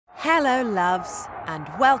Hello, loves, and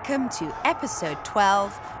welcome to episode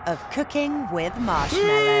 12 of Cooking with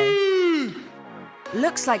Marshmello.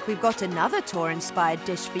 Looks like we've got another tour-inspired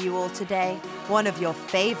dish for you all today. One of your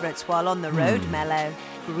favourites while on the road, Mello,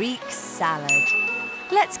 Greek salad.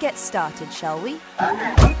 Let's get started, shall we?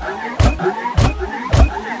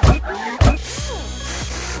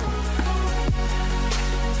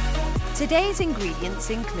 Today's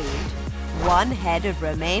ingredients include 1 head of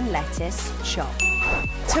romaine lettuce chopped,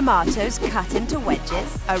 tomatoes cut into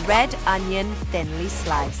wedges, a red onion thinly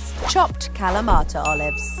sliced, chopped Kalamata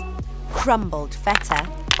olives, crumbled feta,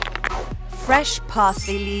 fresh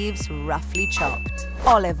parsley leaves roughly chopped,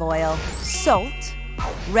 olive oil, salt,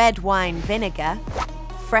 red wine vinegar,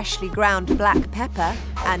 freshly ground black pepper,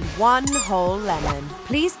 and 1 whole lemon.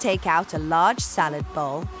 Please take out a large salad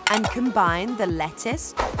bowl and combine the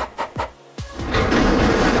lettuce,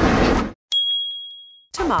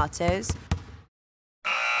 tomatoes,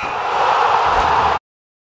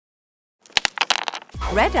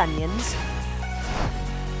 red onions,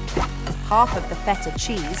 half of the feta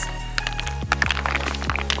cheese,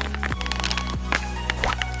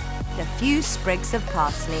 a few sprigs of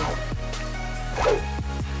parsley,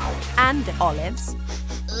 and olives.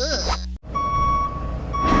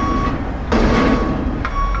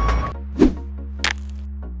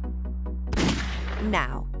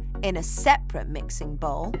 Now, in a separate mixing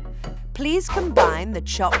bowl, please combine the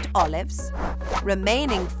chopped olives,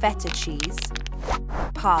 remaining feta cheese,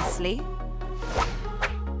 parsley,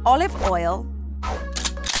 olive oil,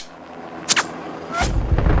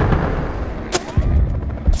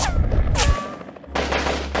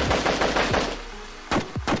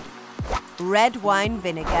 red wine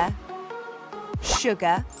vinegar,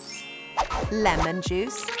 sugar, lemon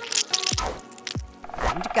juice,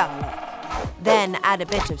 and garlic. Then add a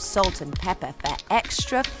bit of salt and pepper for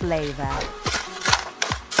extra flavour.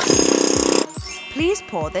 Please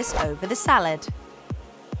pour this over the salad.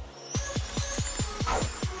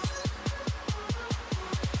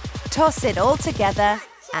 Toss it all together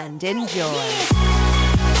and enjoy.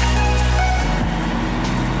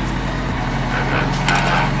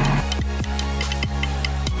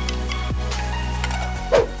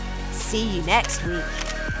 See you next week.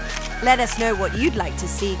 Let us know what you'd like to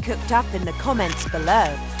see cooked up in the comments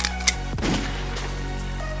below.